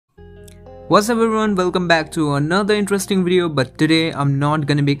What's up everyone, welcome back to another interesting video, but today I'm not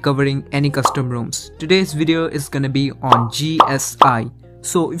gonna be covering any custom ROMs. Today's video is gonna be on GSI.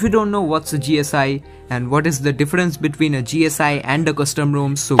 So if you don't know what's a GSI and what is the difference between a GSI and a custom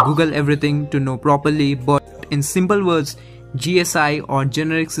ROM, so Google everything to know properly, but in simple words, GSI or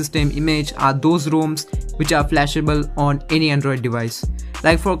generic system image are those ROMs which are flashable on any Android device.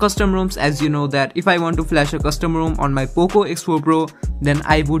 Like for custom ROMs, as you know that if I want to flash a custom ROM on my POCO X4 Pro, then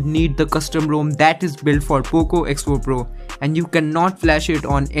I would need the custom ROM that is built for POCO X4 Pro, and you cannot flash it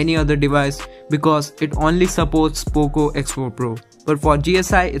on any other device because it only supports POCO X4 Pro. But for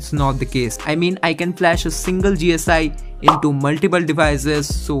GSI it's not the case. I mean, I can flash a single GSI into multiple devices.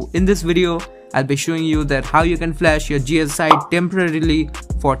 So in this video I'll be showing you that how you can flash your GSI temporarily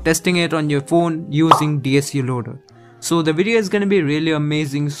for testing it on your phone using DSU loader. So the video is gonna be really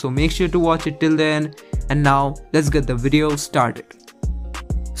amazing, so make sure to watch it till the end. And now let's get the video started.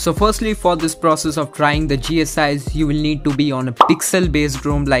 So firstly, for this process of trying the GSIs, you will need to be on a Pixel based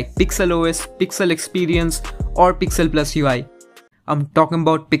ROM like Pixel OS, Pixel Experience or Pixel Plus UI. I'm talking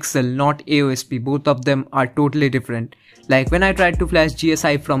about Pixel, not AOSP. Both of them are totally different. Like when I tried to flash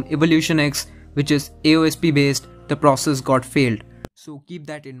GSI from Evolution X, which is AOSP based, the process got failed. So keep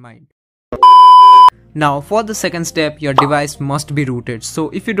that in mind. Now for the second step, your device must be rooted. So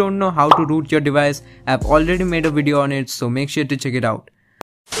if you don't know how to root your device, I've already made a video on it, so make sure to check it out.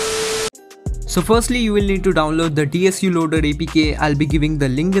 So firstly, you will need to download the DSU loader APK. I'll be giving the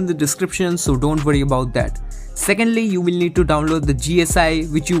link in the description, so don't worry about that. Secondly, you will need to download the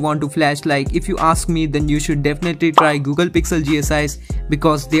GSI which you want to flash. Like if you ask me, then you should definitely try Google Pixel GSIs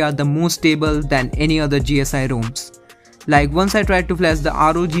because they are the most stable than any other GSI ROMs. Like once I tried to flash the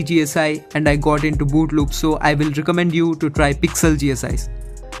ROG GSI and I got into boot loop, so I will recommend you to try Pixel GSIs.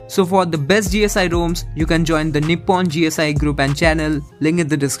 So for the best GSI ROMs, you can join the Nippon GSI group and channel, link in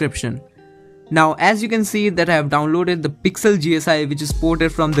the description. Now as you can see that I have downloaded the Pixel GSI which is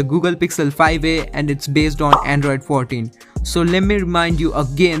ported from the Google Pixel 5a and it's based on Android 14. So let me remind you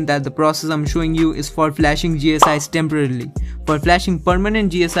again that the process I'm showing you is for flashing GSIs temporarily. For flashing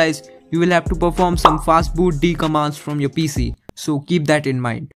permanent GSIs, you will have to perform some fastboot D commands from your PC, so keep that in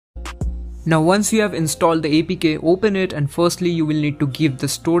mind. Now once you have installed the APK, open it, and firstly you will need to give the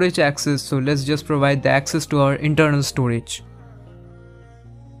storage access, so let's just provide the access to our internal storage.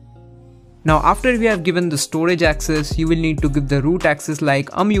 Now after we have given the storage access, you will need to give the root access. Like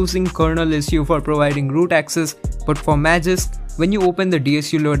I'm using kernel issue for providing root access, but for Magisk, when you open the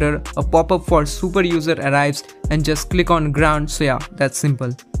DSU loader, a pop-up for super user arrives and just click on ground. So yeah, that's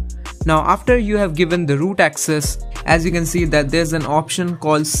simple. Now after you have given the root access, as you can see that there's an option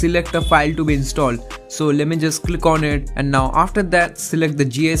called select a file to be installed. So let me just click on it, and now after that select the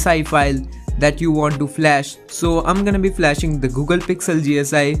GSI file that you want to flash. So I'm gonna be flashing the Google Pixel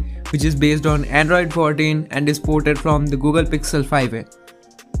GSI which is based on Android 14 and is ported from the Google Pixel 5a.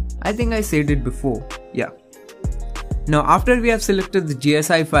 I think I said it before, yeah. Now after we have selected the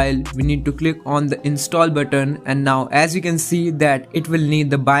GSI file, we need to click on the install button, and now as you can see that it will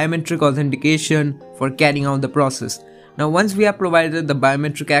need the biometric authentication for carrying out the process. Now once we have provided the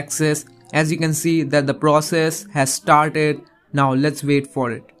biometric access, as you can see that the process has started. Now let's wait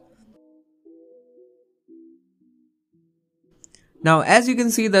for it. Now as you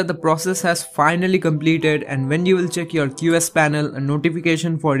can see that the process has finally completed, and when you will check your QS panel, a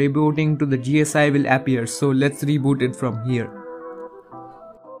notification for rebooting to the GSI will appear. So let's reboot it from here.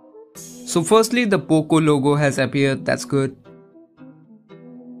 So firstly the POCO logo has appeared, that's good.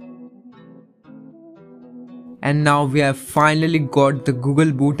 And now we have finally got the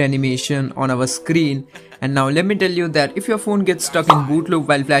Google boot animation on our screen. And now let me tell you that if your phone gets stuck in boot loop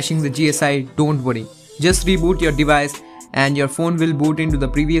while flashing the GSI, don't worry. Just reboot your device and your phone will boot into the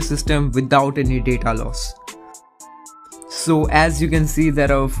previous system without any data loss. So as you can see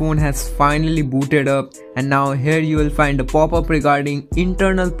that our phone has finally booted up, and now here you will find a pop-up regarding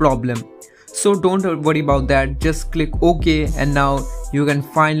internal problem. So don't worry about that, just click OK, and now you can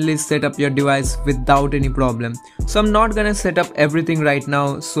finally set up your device without any problem. So I'm not gonna set up everything right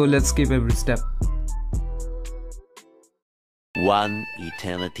now, so let's skip every step. One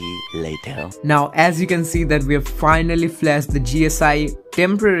eternity later. Now as you can see that we have finally flashed the GSI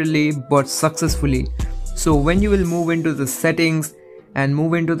temporarily but successfully. So when you will move into the settings and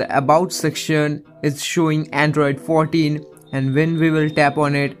move into the about section, it's showing Android 14, and when we will tap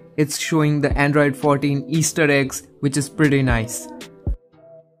on it, it's showing the Android 14 Easter eggs, which is pretty nice.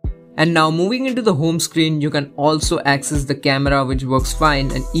 And now moving into the home screen, you can also access the camera which works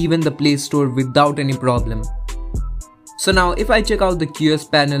fine, and even the Play Store without any problem. So now if I check out the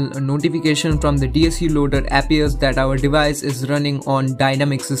QS panel, a notification from the DSU loader appears that our device is running on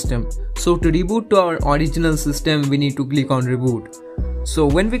dynamic system. So to reboot to our original system, we need to click on reboot. So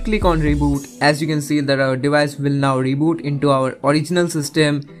when we click on reboot, as you can see that our device will now reboot into our original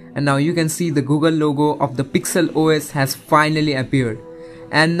system, and now you can see the Google logo of the Pixel OS has finally appeared.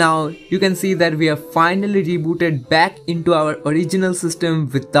 And now you can see that we are finally rebooted back into our original system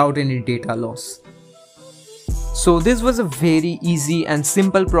without any data loss. So this was a very easy and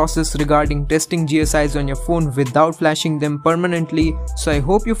simple process regarding testing GSIs on your phone without flashing them permanently. So I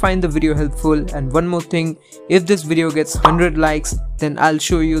hope you find the video helpful, and one more thing, if this video gets 100 likes, then I'll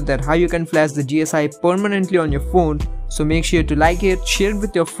show you that how you can flash the GSI permanently on your phone. So make sure to like it, share it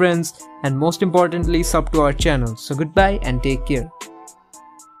with your friends, and most importantly sub to our channel. So goodbye and take care.